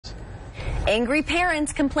Angry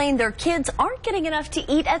parents complain their kids aren't getting enough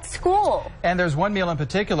to eat at school. And there's one meal in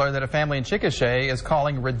particular that a family in Chickasha is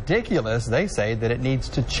calling ridiculous. They say that it needs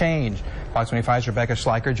to change. Fox 25's Rebecca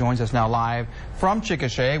Schleicher joins us now live from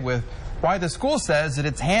Chickasha with why the school says that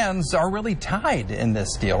its hands are really tied in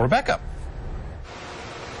this deal. Rebecca.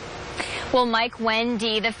 Well, Mike,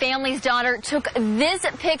 Wendy, the family's daughter, took this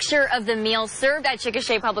picture of the meal served at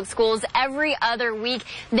Chickasha Public Schools every other week.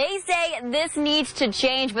 They say this needs to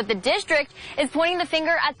change, but the district is pointing the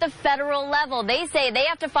finger at the federal level. They say they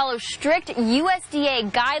have to follow strict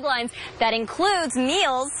USDA guidelines that includes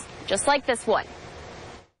meals just like this one.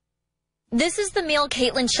 This is the meal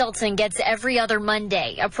Caitlin Shelton gets every other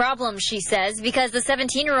Monday. A problem, she says, because the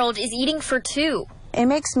 17-year-old is eating for two. It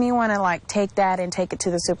makes me want to take that and take it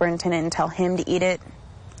to the superintendent and tell him to eat it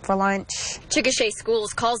for lunch. Chickasha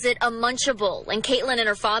Schools calls it a Munchable, and Caitlin and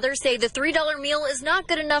her father say the $3 meal is not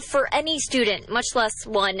good enough for any student, much less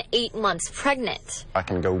one 8 months pregnant. I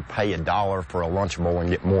can go pay $1 for a Lunchable and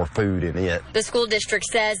get more food in it. The school district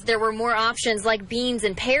says there were more options like beans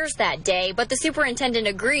and pears that day, but the superintendent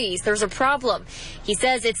agrees there's a problem. He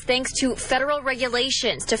says it's thanks to federal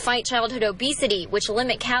regulations to fight childhood obesity, which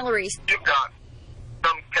limit calories. You've got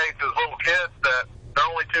some cases, little kids that their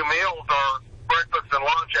only two meals are breakfast and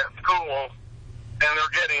lunch at school, and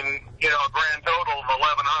they're getting, a grand total of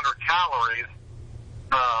 1,100 calories.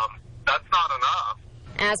 That's not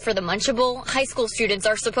enough. As for the Munchable, high school students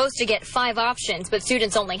are supposed to get 5 options, but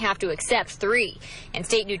students only have to accept 3. And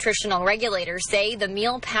state nutritional regulators say the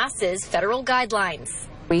meal passes federal guidelines.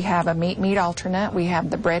 We have a meat alternate, we have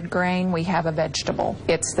the bread grain, we have a vegetable.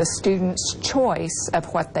 It's the student's choice of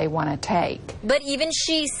what they want to take. But even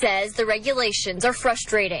she says the regulations are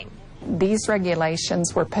frustrating. These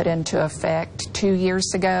regulations were put into effect 2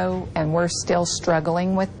 years ago, and we're still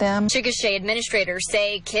struggling with them. Chickasha administrators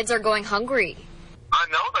say kids are going hungry. I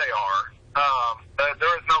know they are.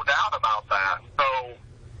 There is no doubt about that. So,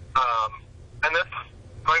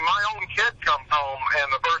 my own kid comes home,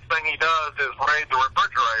 and the first thing he does is raid the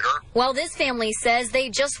refrigerator. Well, this family says they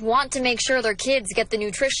just want to make sure their kids get the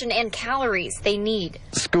nutrition and calories they need.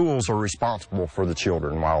 Schools are responsible for the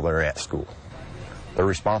children while they're at school. They're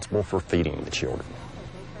responsible for feeding the children.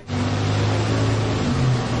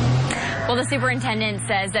 Well, the superintendent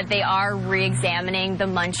says that they are re-examining the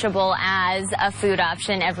Munchable as a food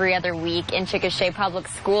option every other week in Chickasha Public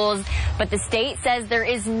Schools. But the state says there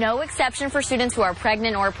is no exception for students who are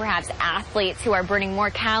pregnant or perhaps athletes who are burning more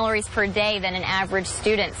calories per day than an average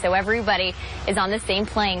student. So everybody is on the same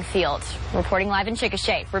playing field. Reporting live in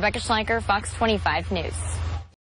Chickasha, Rebecca Schleicher, Fox 25 News.